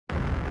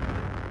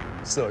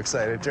So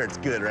excited. Dirt's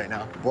good right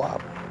now.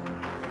 Wow.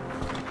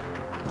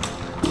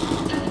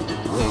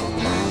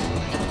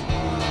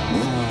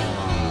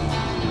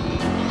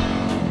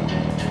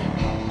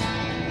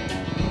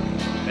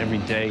 Every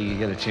day you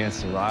get a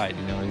chance to ride,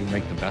 you know, you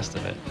make the best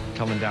of it.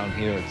 Coming down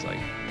here, it's like,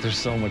 there's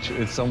so much,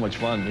 it's so much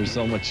fun. There's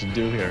so much to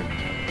do here.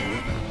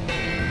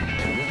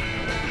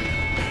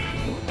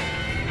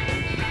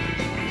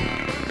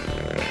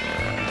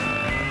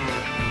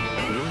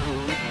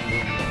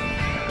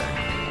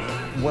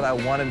 What I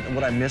wanted,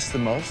 what I missed the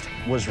most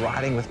was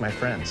riding with my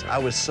friends. I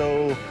was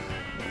so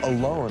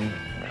alone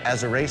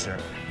as a racer.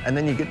 And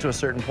then you get to a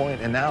certain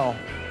point, and now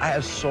I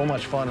have so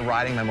much fun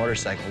riding my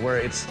motorcycle, where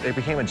it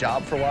became a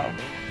job for a while.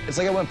 It's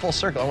like I went full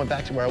circle. I went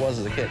back to where I was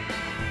as a kid.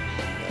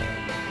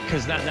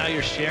 Because now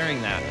you're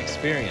sharing that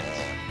experience,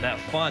 that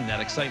fun, that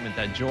excitement,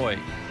 that joy.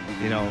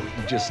 You know,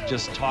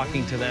 just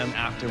talking to them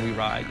after we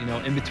ride, you know,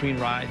 in between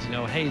rides, you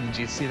know, hey, did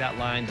you see that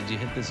line? Did you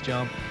hit this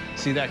jump?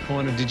 See that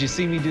corner? Did you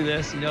see me do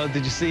this? You know,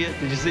 did you see it?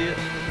 Did you see it?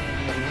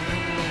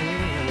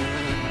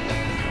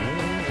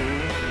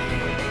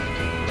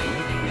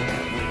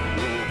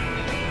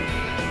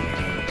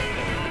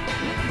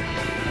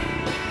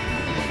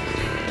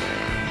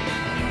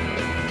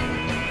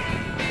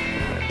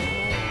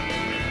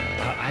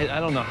 I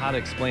don't know how to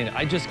explain it.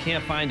 I just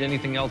can't find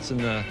anything else in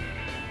the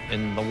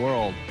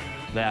world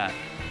that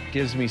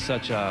gives me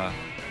such a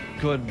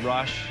good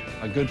rush,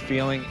 a good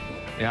feeling.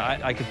 Yeah,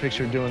 I could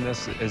picture doing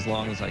this as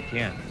long as I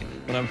can.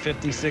 When I'm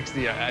 50,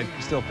 60, I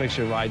still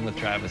picture riding with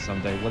Travis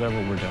someday, whatever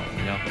we're doing,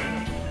 you know?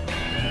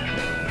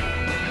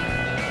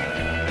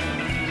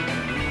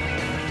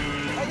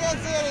 I can't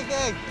see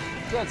anything.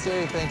 Can't see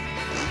anything.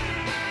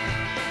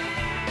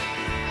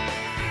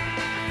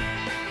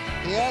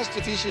 He asked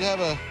if he should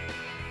have a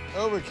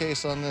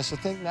overcase on this. I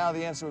think now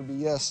the answer would be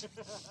yes.